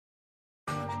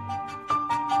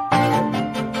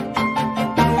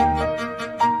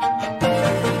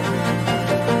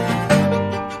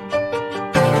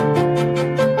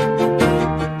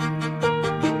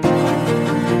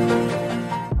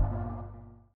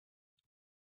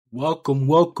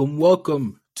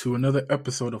Welcome to another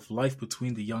episode of Life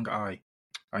Between the Young I.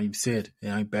 I am Sid,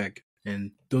 and I'm back.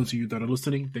 And those of you that are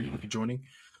listening, thank you for joining.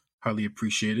 Highly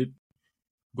appreciated.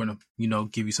 We're gonna,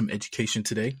 give you some education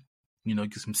today.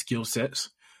 Get some skill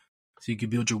sets so you can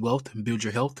build your wealth and build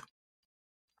your health.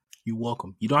 You're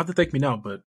welcome. You don't have to thank me now,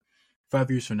 but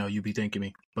 5 years from now, you'll be thanking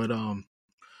me. But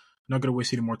not gonna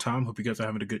waste any more time. Hope you guys are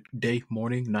having a good day,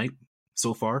 morning, night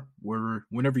so far.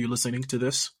 Whenever you're listening to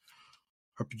this.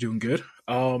 Hope you're doing good.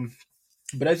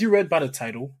 But as you read by the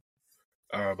title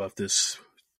about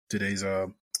today's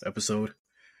episode,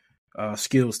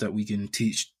 skills that we can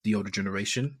teach the older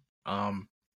generation. Now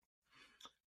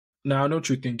I know what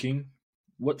you're thinking.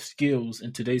 What skills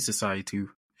in today's society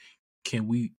can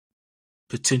we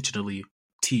potentially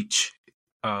teach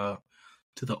to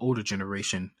the older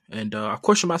generation? And I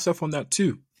question myself on that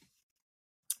too.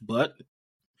 But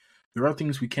there are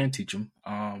things we can teach them.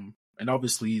 And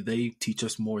obviously, they teach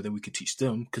us more than we could teach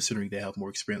them, considering they have more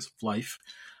experience of life.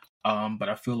 But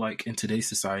I feel like in today's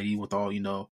society, with all,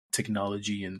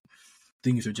 technology and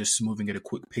things are just moving at a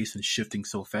quick pace and shifting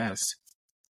so fast,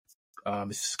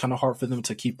 it's kind of hard for them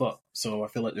to keep up. So I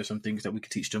feel like there's some things that we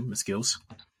could teach them, the skills.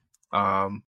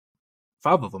 5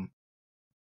 of them,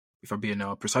 if I'm being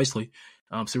precisely.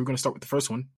 So we're going to start with the first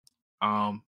one.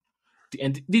 And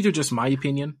these are just my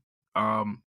opinion.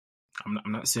 I'm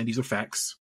not saying these are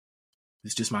facts.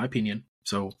 It's just my opinion.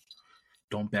 So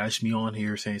don't bash me on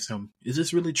here saying is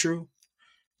this really true?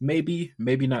 Maybe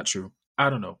not true.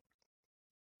 I don't know.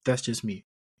 That's just me.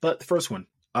 But the first one,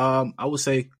 I would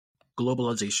say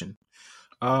globalization.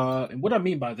 And what I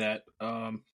mean by that,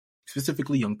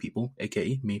 specifically young people,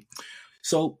 aka me.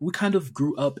 So we kind of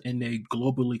grew up in a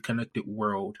globally connected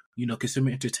world,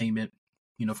 consuming entertainment,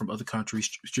 from other countries,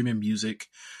 streaming music.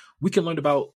 We can learn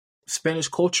about Spanish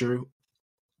culture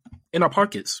in our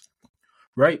pockets.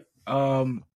 Right.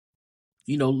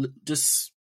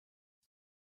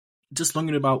 Just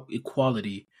learning about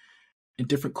equality in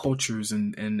different cultures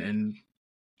and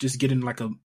just getting like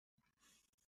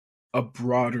a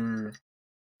broader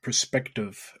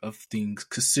perspective of things,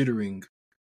 considering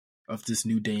of this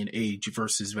new day and age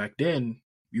versus back then,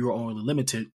 you were only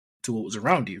limited to what was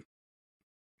around you.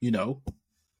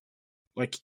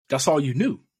 Like that's all you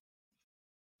knew.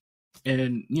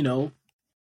 And,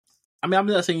 I'm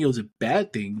not saying it was a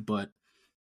bad thing, but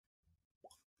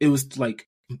it was like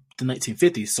the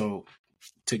 1950s, so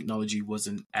technology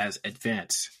wasn't as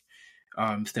advanced.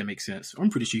 If that makes sense.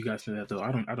 I'm pretty sure you guys know that, though.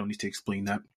 I don't need to explain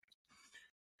that.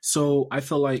 So I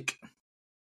feel like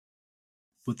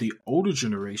with the older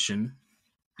generation,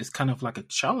 it's kind of like a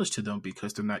challenge to them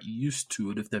because they're not used to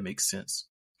it, if that makes sense.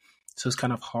 So it's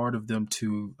kind of hard of them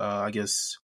to, I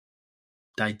guess,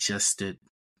 digest it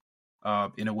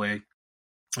in a way.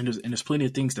 And there's plenty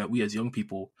of things that we as young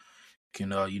people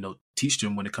can teach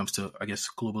them when it comes to, I guess,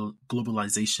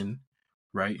 globalization,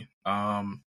 right?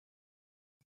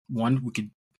 One, we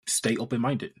could stay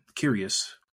open-minded,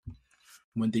 curious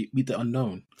when they meet the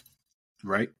unknown,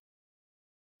 right?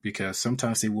 Because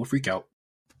sometimes they will freak out.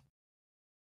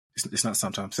 It's not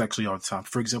sometimes, it's actually all the time.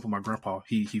 For example, my grandpa,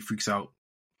 he freaks out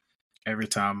every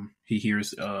time he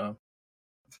hears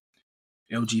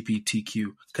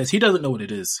LGBTQ because he doesn't know what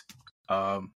it is.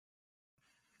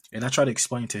 And I try to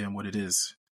explain to him what it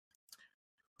is,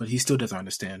 but he still doesn't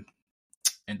understand.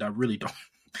 And I really don't.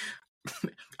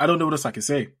 I don't know what else I can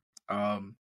say.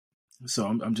 So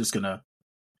I'm just gonna.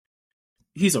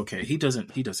 He's okay. He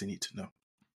doesn't need to know.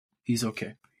 He's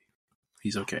okay.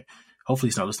 He's okay. Hopefully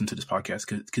he's not listening to this podcast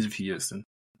because if he is, then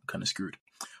I'm kind of screwed.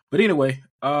 But anyway,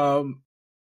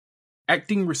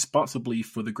 acting responsibly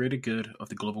for the greater good of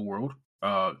the global world,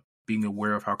 being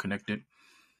aware of how connected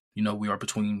we are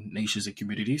between nations and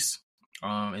communities,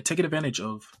 and taking advantage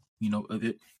of of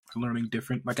it, learning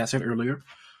different, like I said earlier,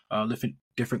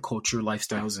 different culture,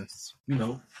 lifestyles, and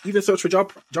even search for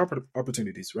job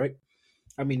opportunities. Right?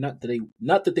 I mean, not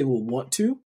that they will want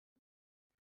to,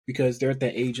 because they're at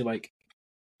that age of like,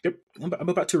 I'm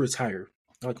about to retire.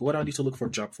 Like, what do I need to look for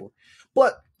a job for?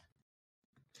 But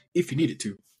if you needed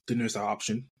to, then there's that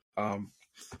option.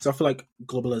 So I feel like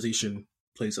globalization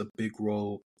plays a big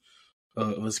role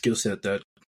of a skill set that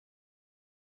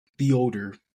the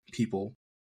older people,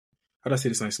 how do I say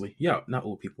this nicely? Yeah, not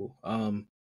old people. That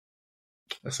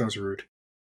sounds rude.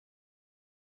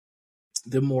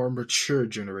 The more mature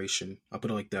generation, I'll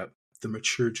put it like that. The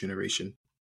mature generation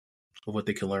of what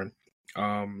they can learn.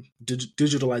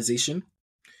 Digitalization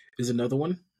is another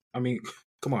one. I mean,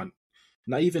 come on.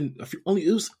 Not even it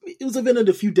was invented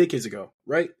a few decades ago,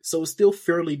 right? So it's still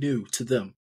fairly new to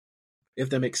them, if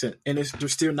that makes sense. And they're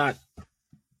still not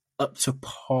up to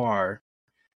par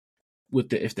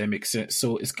with it, if that makes sense.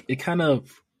 So it kind of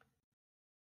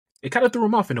threw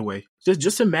him off in a way.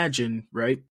 Just imagine,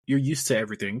 right? You're used to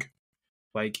everything.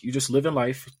 Like you just live in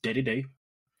life day to day.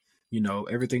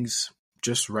 Everything's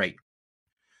just right.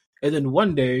 And then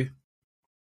one day,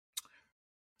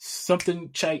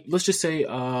 let's just say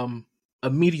a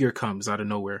meteor comes out of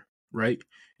nowhere, right?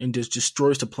 And just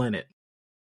destroys the planet.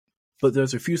 But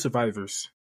there's a few survivors,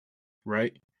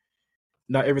 right?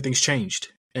 Not everything's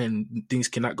changed and things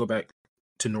cannot go back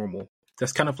to normal.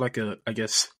 That's kind of like I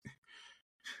guess,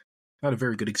 not a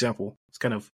very good example. It's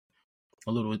kind of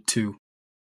a little bit too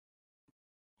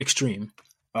extreme.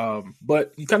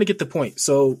 But you kind of get the point.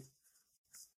 So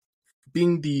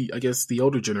being I guess, the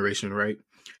older generation, right?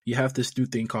 You have this new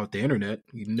thing called the internet.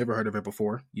 You've never heard of it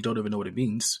before. You don't even know what it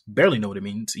means. Barely know what it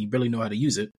means. You barely know how to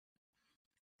use it.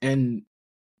 And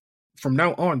from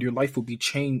now on, your life will be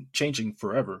changing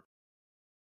forever.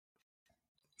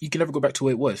 You can never go back to the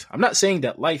way it was. I'm not saying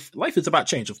that life is about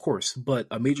change, of course, but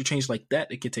a major change like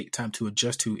that, it can take time to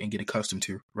adjust to and get accustomed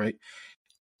to, right?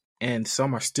 And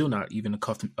some are still not even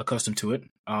accustomed to it.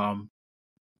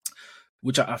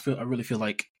 Which I really feel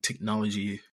like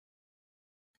technology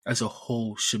as a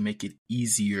whole should make it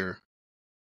easier.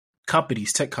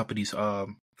 Tech companies,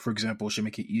 for example, should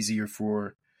make it easier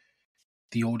for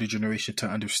the older generation to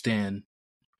understand,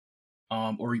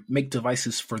 or make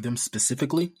devices for them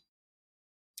specifically,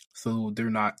 so they're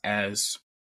not as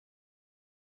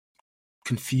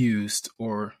confused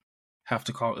or have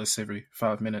to call us every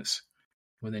 5 minutes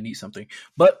when they need something.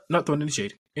 But not throwing any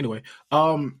shade. Anyway,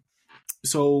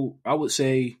 so I would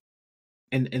say,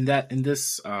 in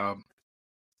this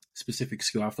specific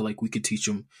skill, I feel like we could teach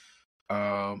them,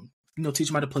 teach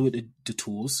them how to play with the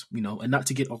tools, and not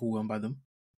to get overwhelmed by them.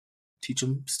 Teach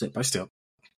them step by step,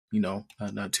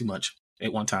 not too much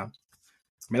at one time.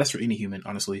 I mean, that's for any human,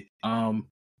 honestly.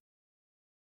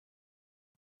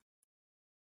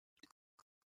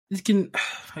 It can,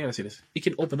 how do I say this? It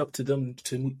can open up to them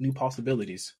to new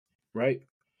possibilities, right?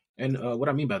 And what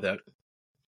I mean by that,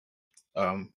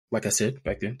 like I said,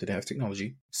 back then they didn't have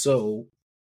technology. So,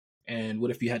 and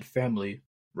what if you had family,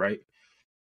 right,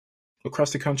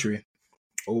 across the country,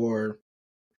 or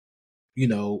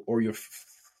or your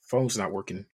phone's not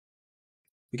working?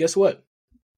 But guess what?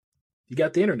 You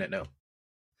got the internet now.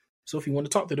 So if you want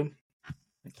to talk to them,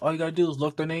 all you gotta do is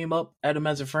look their name up, add them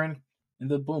as a friend, and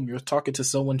then boom, you're talking to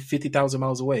someone 50,000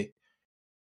 miles away,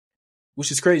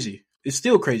 which is crazy. It's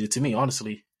still crazy to me,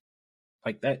 honestly.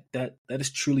 Like that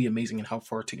is truly amazing in how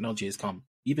far technology has come.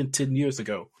 Even 10 years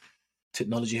ago,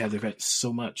 technology has advanced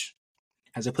so much.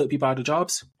 Has it put people out of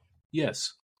jobs?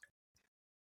 Yes.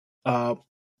 Uh,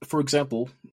 for example,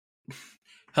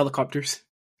 helicopters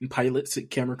and pilots and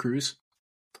camera crews.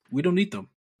 We don't need them.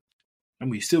 And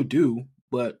we still do,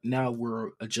 but now we're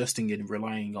adjusting and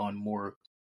relying on more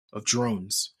of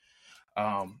drones,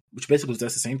 which basically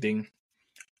does the same thing.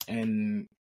 And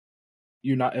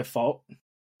you're not at fault,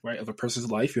 right, of a person's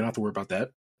life. You don't have to worry about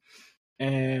that.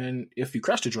 And if you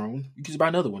crash the drone, you can just buy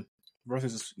another one.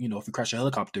 Versus, if you crash a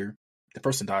helicopter, the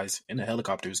person dies and the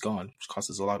helicopter is gone, which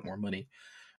costs us a lot more money.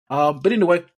 But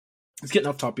anyway, it's getting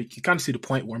off topic. You kind of see the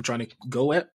point where I'm trying to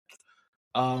go at.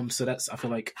 So I feel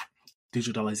like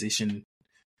digitalization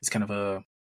is kind of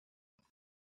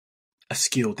a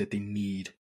skill that they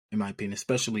need, in my opinion,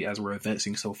 especially as we're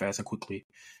advancing so fast and quickly.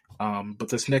 But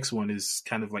this next one is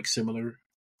kind of like similar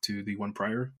to the one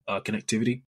prior,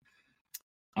 connectivity.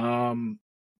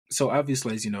 So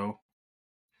obviously, as you know,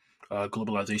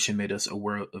 globalization made us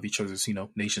aware of each other's,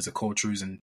 nations and cultures,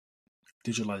 and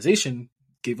digitalization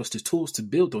gave us the tools to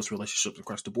build those relationships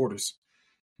across the borders.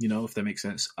 If that makes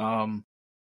sense.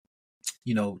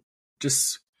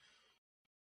 Just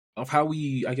of how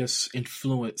we, I guess,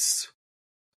 influence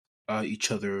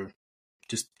each other,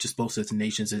 just both as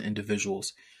nations and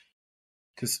individuals.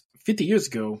 Because 50 years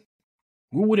ago,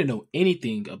 we wouldn't know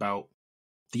anything about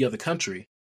the other country,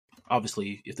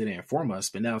 obviously, if they didn't inform us.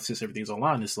 But now, since everything's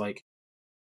online, it's like,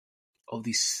 all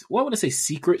these, well, I wouldn't say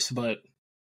secrets, but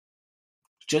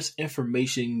just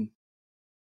information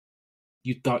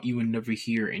you thought you would never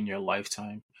hear in your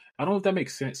lifetime. I don't know if that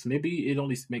makes sense. Maybe it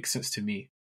only makes sense to me,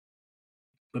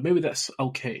 but maybe that's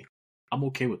okay. I'm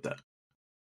okay with that.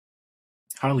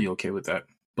 Highly okay with that.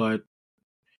 But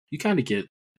you kind of get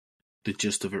the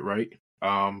gist of it, right?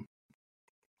 And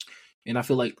I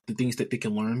feel like the things that they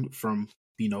can learn from,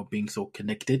 being so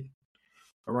connected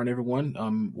around everyone.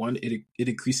 One, it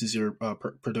increases your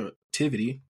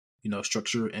productivity,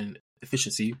 structure and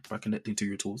efficiency by connecting to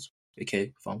your tools,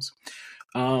 aka phones.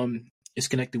 It's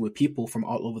connecting with people from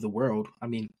all over the world. I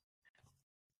mean,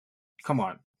 come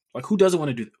on, like who doesn't want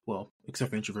to do? Well,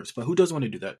 except for introverts, but who doesn't want to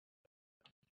do that?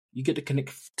 You get to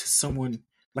connect to someone,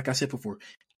 like I said before,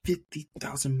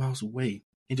 50,000 miles away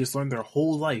and just learn their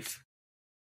whole life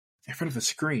in front of a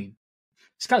screen.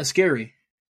 It's kind of scary,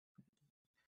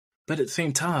 but at the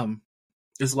same time,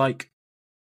 it's like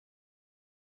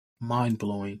mind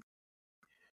blowing.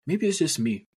 Maybe it's just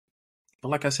me, but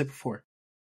like I said before,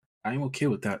 I am okay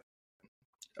with that.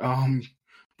 Um,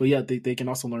 but yeah, they can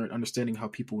also learn understanding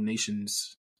how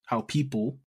how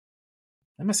people.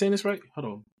 Am I saying this right? Hold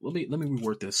on. Let me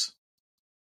reword this.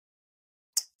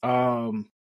 Um,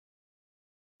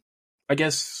 I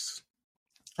guess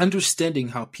understanding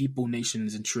how people,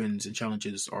 nations, and trends and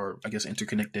challenges are, I guess,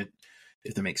 interconnected,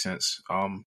 if that makes sense.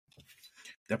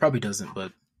 That probably doesn't,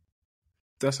 but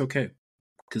that's okay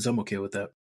because I'm okay with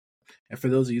that. And for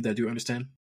those of you that do understand,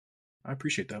 I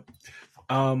appreciate that.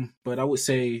 But I would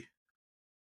say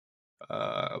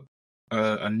uh,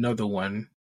 another one.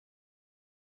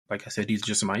 Like I said, these are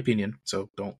just my opinion, so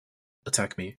don't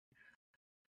attack me.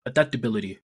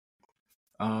 Adaptability.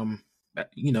 I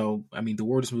mean, the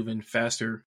world is moving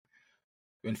faster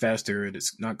and faster, and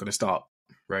it's not going to stop,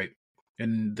 right?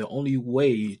 And the only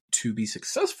way to be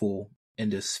successful in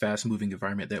this fast-moving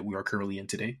environment that we are currently in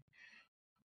today,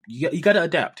 you got to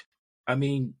adapt. I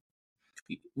mean,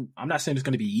 I'm not saying it's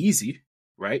going to be easy,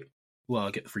 right? Well,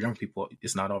 for young people,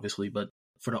 it's not obviously, but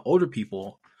for the older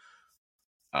people,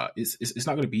 it's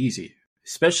not going to be easy,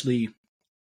 especially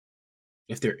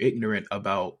if they're ignorant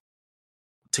about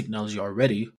technology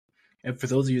already. And for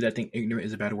those of you that think ignorant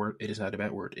is a bad word, it is not a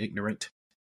bad word. Ignorant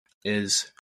is,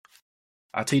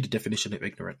 I'll tell you the definition of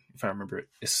ignorant if I remember it.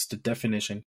 It's the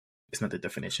definition. It's not the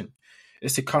definition.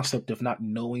 It's the concept of not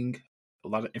knowing a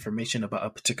lot of information about a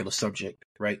particular subject,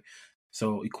 right?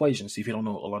 So equations, if you don't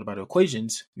know a lot about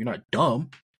equations, you're not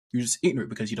dumb. You're just ignorant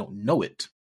because you don't know it.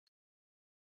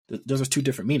 Those are two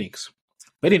different meanings.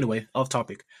 But anyway, off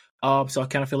topic. So I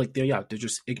kind of feel like they're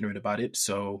just ignorant about it.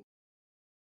 So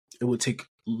it would take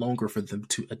longer for them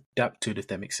to adapt to it, if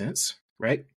that makes sense,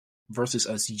 right? Versus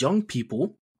us young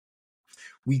people,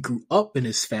 we grew up in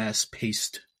this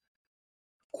fast-paced,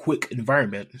 quick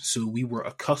environment, so we were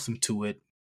accustomed to it,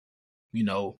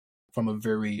 from a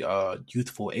very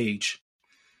youthful age,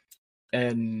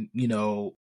 and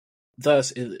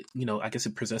thus, I guess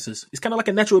it possesses. It's kind of like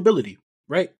a natural ability,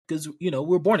 right? Because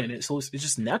we're born in it, so it's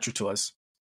just natural to us.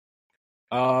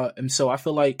 And so I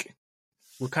feel like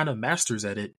we're kind of masters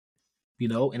at it,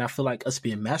 and I feel like us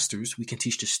being masters, we can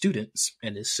teach the students,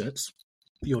 in this sense,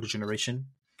 the older generation,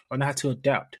 on how to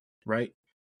adapt, right?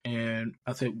 And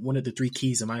I think one of the three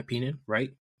keys, in my opinion,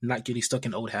 right? Not getting stuck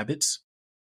in old habits,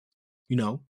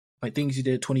 like things you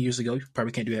did 20 years ago, you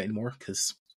probably can't do that anymore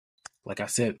because, like I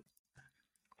said,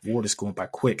 the world is going by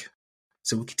quick.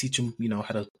 So we can teach them,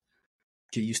 how to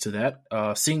get used to that.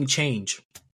 Seeing change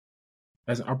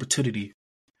as an opportunity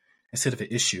instead of an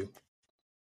issue.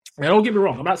 And don't get me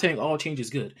wrong, I'm not saying all change is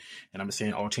good, and I'm not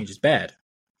saying all change is bad.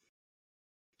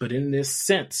 But in this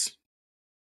sense,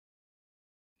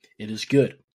 it is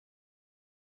good.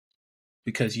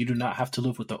 Because you do not have to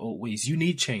live with the old ways. You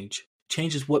need change.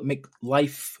 Change is what makes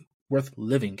life worth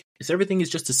living. If everything is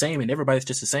just the same and everybody's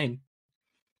just the same,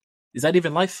 is that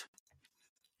even life?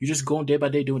 You're just going day by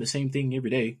day doing the same thing every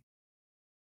day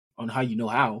on how you know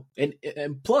how. And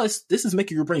plus, this is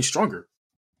making your brain stronger.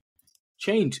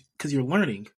 Change, because you're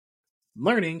learning.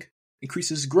 Learning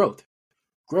increases growth.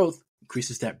 Growth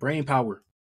increases that brain power.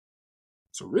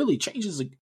 So really, change is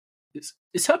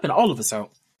it's helping all of us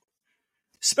out,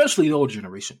 especially the older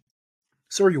generation.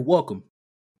 Sir, you're welcome.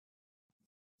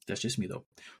 That's just me though.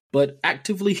 But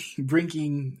actively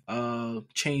bringing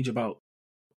change about.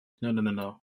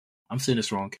 No. I'm saying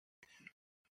this wrong.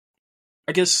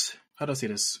 I guess, how do I say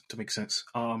this to make sense?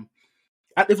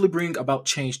 Actively bring about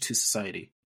change to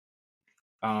society.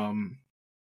 And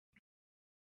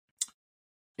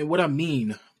what I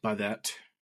mean by that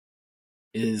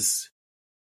is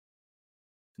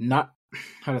not,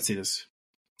 how do I say this?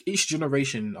 Each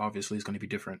generation obviously is going to be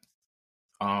different.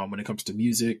 When it comes to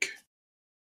music,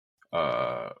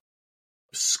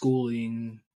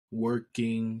 schooling,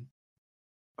 working,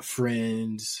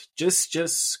 friends,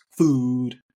 just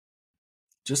food,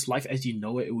 just life as you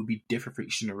know it, it would be different for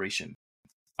each generation.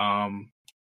 And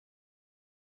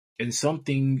some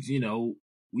things,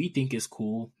 we think is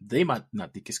cool, they might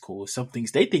not think is cool. Some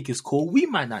things they think is cool, we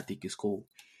might not think is cool.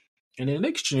 And the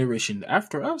next generation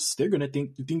after us, they're gonna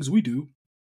think the things we do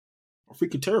are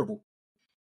freaking terrible,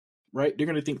 right? They're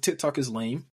gonna think TikTok is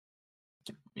lame.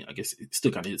 Yeah, I guess it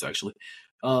still kind of is actually.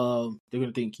 They're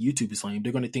gonna think YouTube is lame.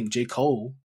 They're gonna think J.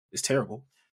 Cole is terrible.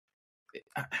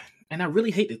 And I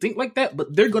really hate to think like that,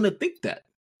 but they're gonna think that,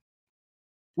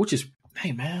 which is,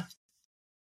 hey man,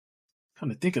 come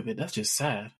to think of it, that's just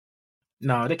sad.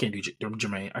 No, they can't do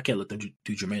Jermaine. I can't let them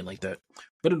do Jermaine like that.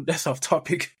 But that's off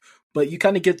topic. But you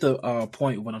kind of get the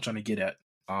point of what I'm trying to get at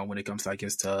when it comes to, I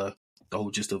guess, to the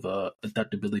whole gist of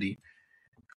adaptability.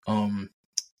 Um,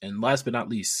 and last but not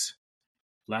least,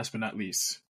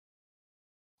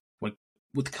 when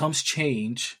what comes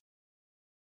change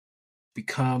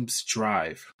becomes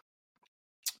drive.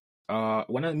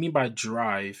 What I mean by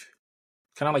drive,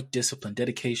 kind of like discipline,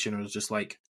 dedication, or just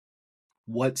like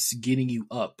what's getting you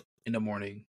up in the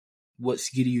morning, what's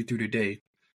getting you through the day.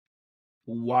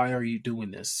 Why are you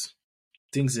doing this?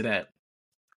 Things of that.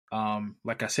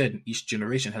 Like I said, each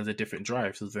generation has a different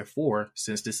drive. So therefore,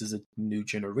 since this is a new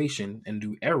generation and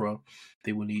new era,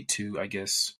 they will need to, I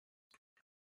guess,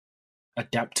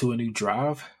 adapt to a new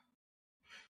drive.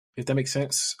 If that makes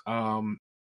sense.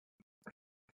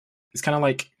 It's kind of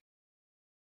like,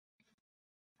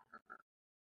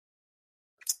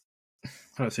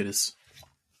 how do I say this?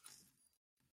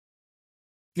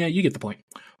 Yeah, you get the point.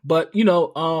 But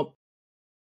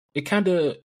it kind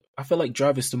of, I feel like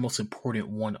drive is the most important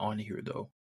one on here, though.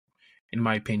 In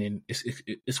my opinion,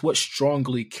 it's what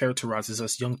strongly characterizes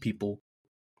us young people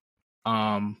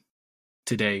um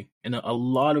today. And a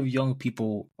lot of young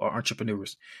people are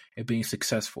entrepreneurs and being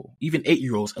successful. Even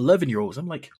 8-year-olds, 11-year-olds. I'm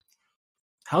like,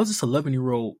 how is this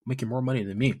 11-year-old making more money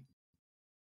than me?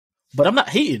 But I'm not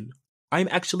hating. I'm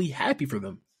actually happy for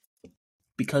them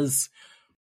because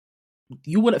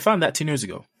you wouldn't find that 10 years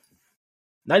ago.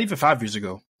 Not even 5 years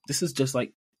ago. This is just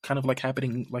like kind of like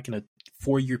happening like in a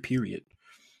 4-year period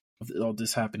of all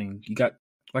this happening. You got,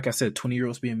 like I said,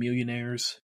 20-year-olds being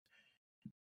millionaires.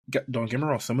 Don't get me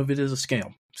wrong, some of it is a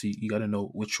scam. So you got to know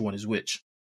which one is which.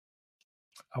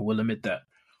 I will admit that.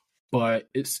 But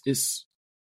it's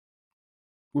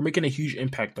we're making a huge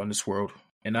impact on this world,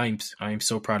 and I'm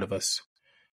so proud of us.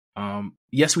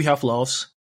 Yes, we have flaws.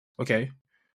 Okay,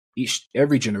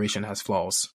 every generation has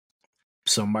flaws.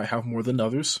 Some might have more than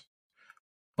others,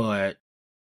 but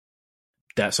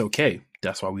that's okay.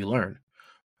 That's why we learn.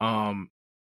 And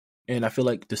I feel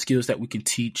like the skills that we can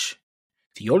teach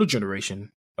the older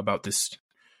generation about this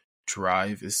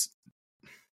drive is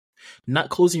not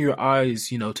closing your eyes,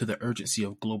 to the urgency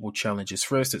of global challenges.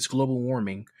 For instance, global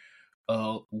warming,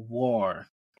 war,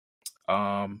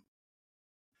 um,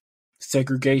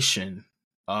 segregation,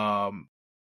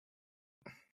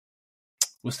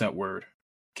 what's that word?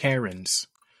 Karens.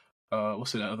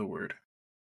 What's that other word?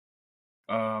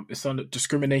 It's on the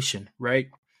discrimination, right?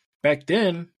 Back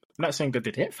then, I'm not saying that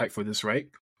they didn't fight for this, right?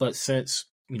 But since,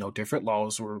 different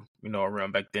laws were,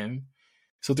 around back then,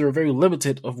 so they were very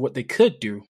limited of what they could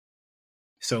do.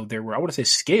 So they were, I wouldn't say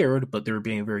scared, but they were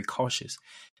being very cautious.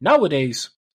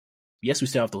 Nowadays, yes, we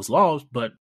still have those laws,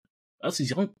 but us as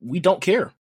young, we don't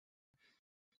care.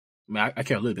 I mean, I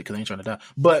care a little bit because I ain't trying to die.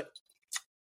 But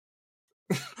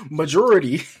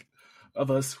majority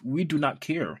of us, we do not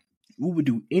care. We would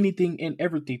do anything and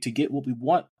everything to get what we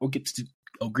want or get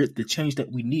the change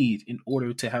that we need in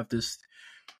order to have this,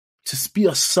 to be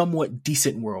a somewhat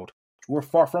decent world. We're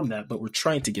far from that, but we're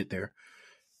trying to get there.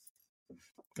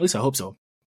 At least I hope so.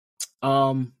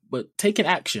 But taking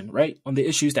action, right, on the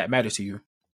issues that matter to you.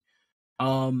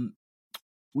 I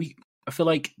feel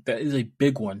like that is a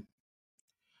big one.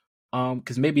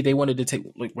 Because maybe they wanted to take,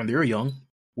 like, when they were young,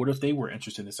 what if they were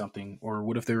interested in something, or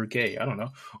what if they were gay? I don't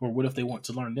know. Or what if they want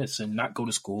to learn this and not go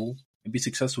to school and be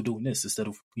successful doing this instead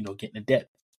of, getting in debt,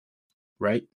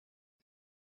 right?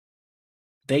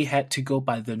 They had to go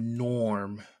by the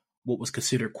norm, what was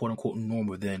considered quote unquote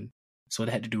normal then. So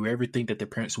they had to do everything that their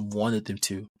parents wanted them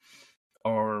to,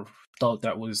 or thought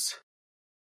that was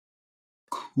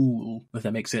cool, if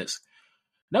that makes sense.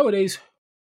 Nowadays,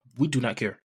 we do not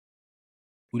care.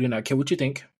 We do not care what you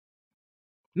think.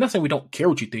 I'm not saying we don't care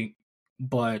what you think,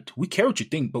 but we care what you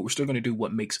think, but we're still going to do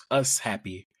what makes us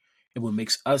happy and what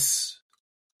makes us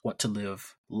want to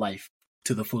live life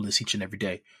to the fullest each and every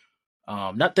day.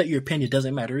 Not that your opinion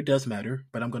doesn't matter. It does matter,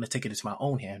 but I'm going to take it into my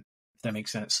own hand, if that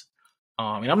makes sense.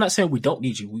 And I'm not saying we don't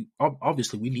need you. We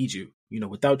obviously we need you.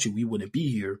 Without you, we wouldn't be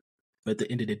here. But at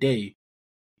the end of the day,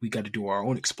 we got to do our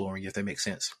own exploring, if that makes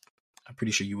sense. I'm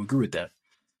pretty sure you agree with that.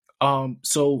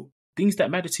 So things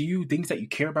that matter to you, things that you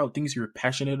care about, things you're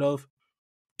passionate of,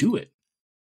 do it.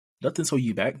 Nothing's holding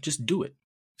you back. Just do it.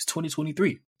 It's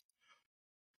 2023.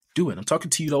 Do it. I'm talking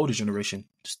to you, the older generation.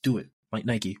 Just do it. Like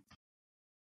Nike.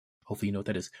 Hopefully you know what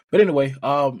that is. But anyway,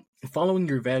 following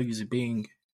your values and being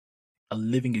a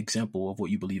living example of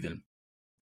what you believe in.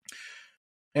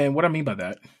 And what I mean by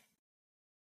that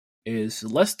is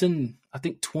less than, I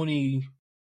think, 30%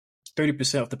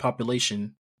 of the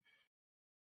population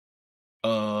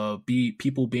be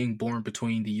people being born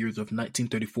between the years of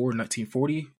 1934 and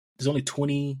 1940. There's only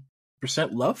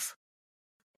left,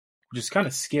 which is kind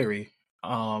of scary.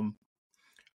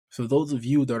 So those of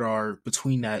you that are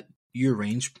between that year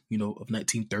range, of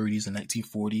 1930s and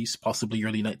 1940s, possibly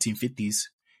early 1950s,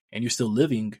 and you're still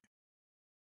living,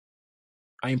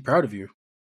 I am proud of you.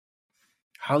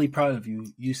 Highly proud of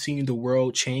you. You've seen the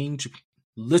world change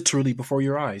literally before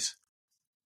your eyes.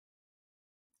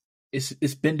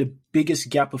 It's been the biggest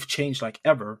gap of change like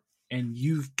ever, and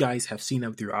you guys have seen that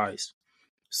with your eyes.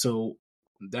 So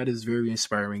that is very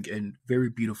inspiring and very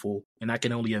beautiful, and I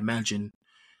can only imagine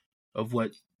of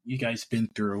what you guys been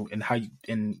through and how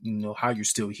you're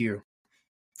still here.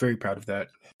 Very proud of that.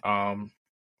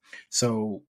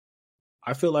 So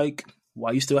I feel like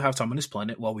while you still have time on this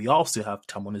planet, while we all still have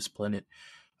time on this planet,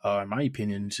 in my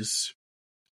opinion, just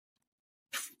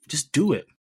do it.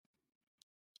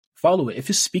 Follow it. If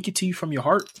it's speaking to you from your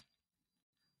heart,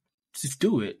 just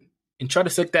do it. And try to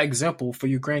set that example for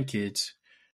your grandkids,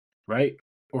 right?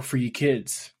 Or for your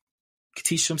kids.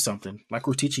 Teach them something, like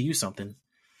we're teaching you something.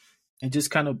 And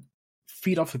just kind of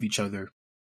feed off of each other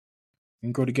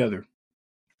and grow together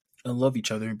and love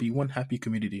each other and be one happy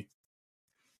community.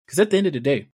 Because at the end of the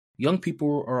day, young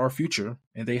people are our future,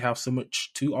 and they have so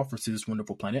much to offer to this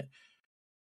wonderful planet.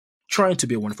 Trying to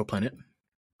be a wonderful planet.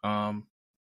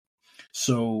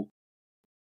 So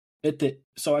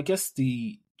I guess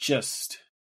the gist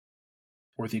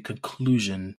or the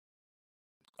conclusion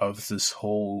of this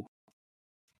whole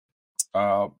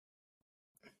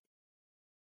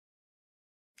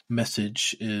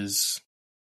message is,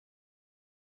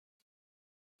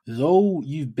 though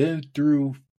you've been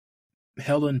through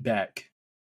hell and back,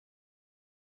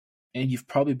 and you've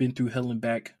probably been through hell and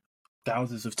back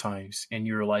thousands of times, and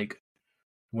you're like,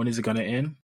 when is it going to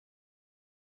end?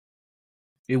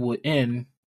 It will end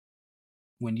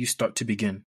when you start to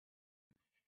begin.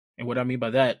 And what I mean by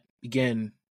that,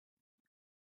 again,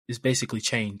 is basically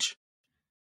change.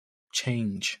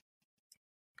 Change.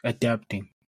 Adapting.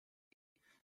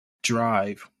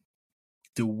 Drive.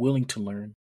 They're willing to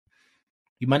learn.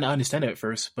 You might not understand it at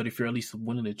first, but if you're at least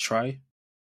willing to try,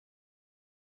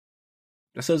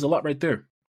 that says a lot right there.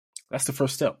 That's the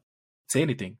first step to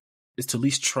anything, is to at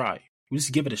least try. You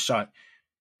just give it a shot.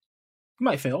 You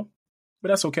might fail, but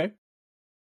that's okay.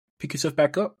 Pick yourself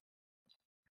back up.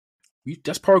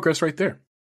 That's progress right there.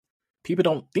 People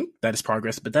don't think that is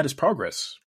progress, but that is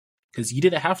progress. Because you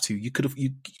didn't have to. You could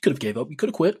have gave up. You could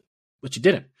have quit, but you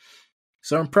didn't.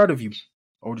 So I'm proud of you,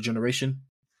 older generation,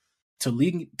 to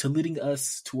leading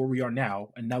us to where we are now,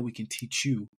 and now we can teach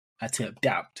you how to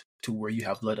adapt to where you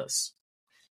have led us.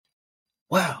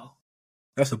 Wow,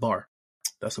 that's a bar.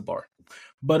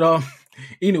 But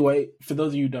anyway, for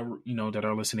those of you that that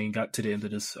are listening, got to the end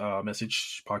of this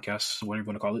message podcast, whatever you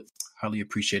want to call it, highly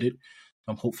appreciate it.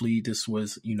 Hopefully this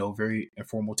was very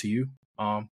informal to you,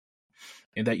 and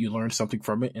that you learned something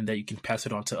from it, and that you can pass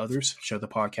it on to others. Share the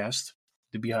podcast.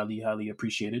 To be highly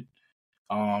appreciated.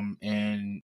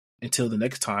 And until the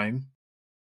next time,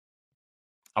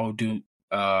 I will do.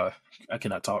 I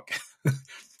cannot talk.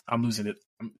 I'm losing it.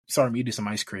 I'm sorry. I'm eating some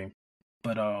ice cream.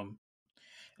 But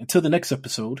until the next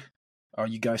episode,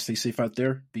 you guys stay safe out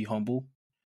there. Be humble.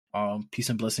 Peace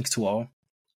and blessings to all.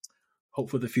 Hope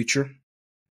for the future.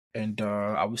 And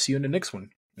I will see you in the next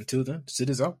one. Until then, Sid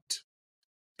is out.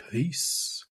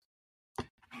 Peace.